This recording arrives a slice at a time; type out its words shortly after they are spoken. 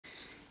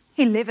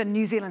11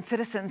 New Zealand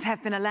citizens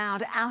have been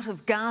allowed out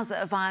of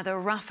Gaza via the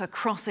Rafah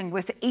crossing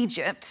with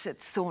Egypt.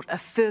 It's thought a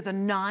further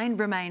 9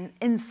 remain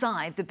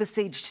inside the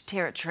besieged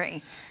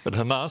territory. But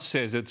Hamas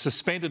says it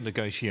suspended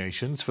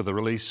negotiations for the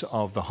release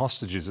of the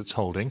hostages it's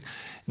holding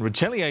in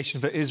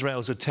retaliation for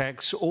Israel's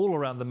attacks all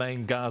around the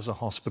main Gaza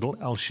hospital,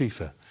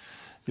 Al-Shifa.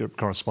 Europe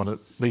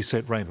correspondent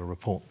Lisa Raymer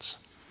reports.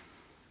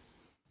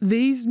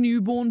 These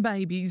newborn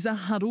babies are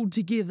huddled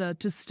together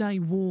to stay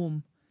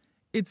warm.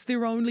 It's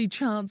their only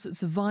chance at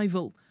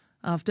survival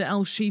after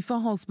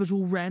Al-Shifa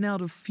hospital ran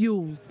out of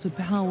fuel to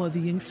power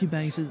the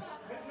incubators.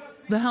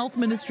 The health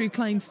ministry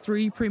claims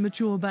 3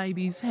 premature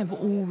babies have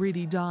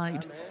already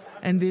died,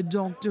 and their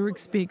doctor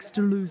expects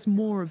to lose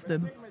more of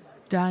them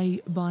day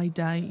by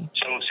day.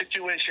 So the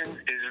situation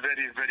is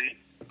very, very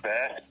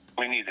bad.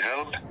 We need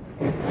help.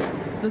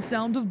 The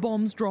sound of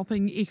bombs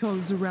dropping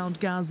echoes around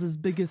Gaza's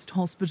biggest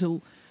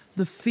hospital.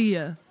 The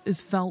fear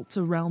is felt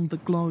around the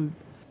globe.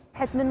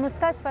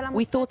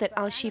 We thought that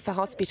Al-Shifa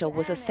hospital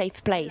was a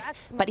safe place,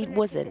 but it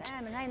wasn't.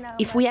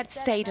 If we had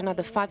stayed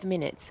another 5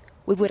 minutes,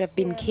 we would have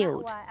been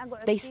killed.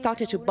 They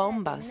started to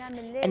bomb us,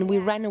 and we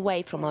ran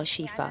away from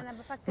Al-Shifa.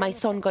 My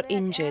son got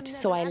injured,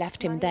 so I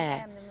left him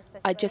there.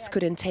 I just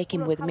couldn't take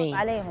him with me.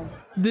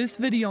 This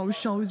video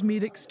shows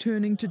medics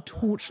turning to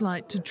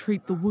torchlight to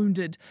treat the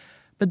wounded.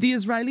 But the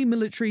Israeli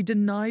military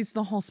denies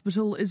the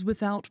hospital is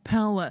without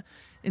power,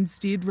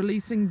 instead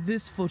releasing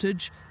this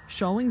footage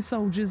showing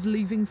soldiers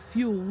leaving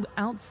fuel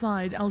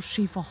outside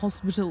Al-Shifa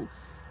hospital.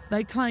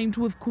 They claim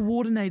to have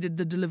coordinated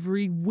the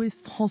delivery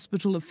with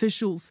hospital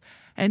officials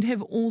and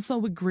have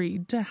also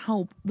agreed to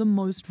help the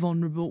most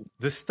vulnerable.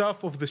 The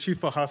staff of the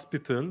Shifa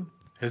hospital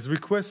has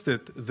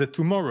requested that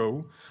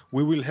tomorrow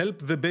we will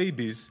help the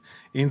babies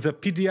in the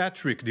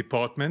pediatric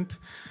department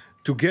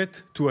to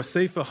get to a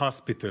safer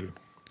hospital.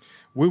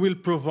 We will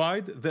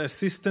provide the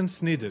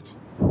assistance needed.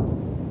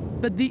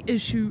 But the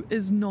issue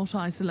is not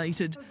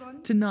isolated.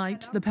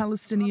 Tonight, the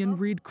Palestinian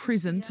Red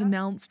Crescent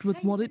announced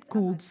with what it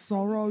called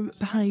sorrow,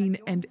 pain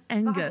and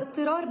anger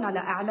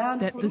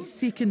that the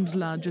second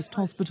largest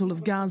hospital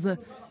of Gaza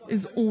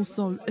is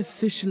also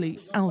officially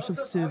out of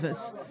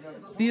service.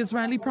 The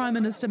Israeli Prime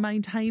Minister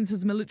maintains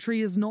his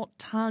military is not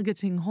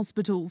targeting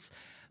hospitals,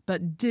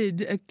 but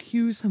did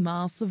accuse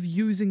Hamas of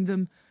using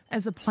them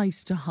as a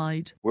place to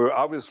hide. We're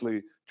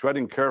obviously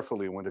treading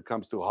carefully when it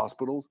comes to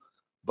hospitals,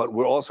 but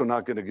we're also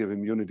not going to give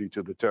immunity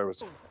to the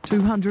terrorists.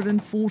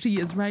 240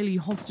 Israeli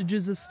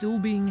hostages are still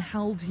being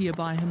held here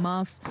by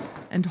Hamas,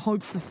 and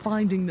hopes of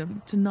finding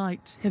them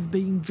tonight have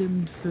been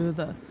dimmed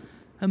further.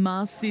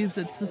 Hamas says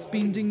it's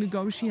suspending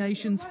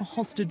negotiations for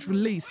hostage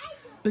release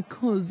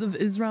because of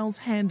Israel's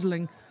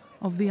handling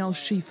of the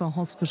Al-Shifa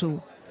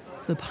hospital.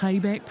 The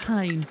payback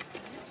pain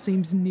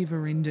seems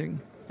never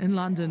ending. In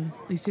London,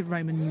 Lisa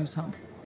Raymer, Newshub.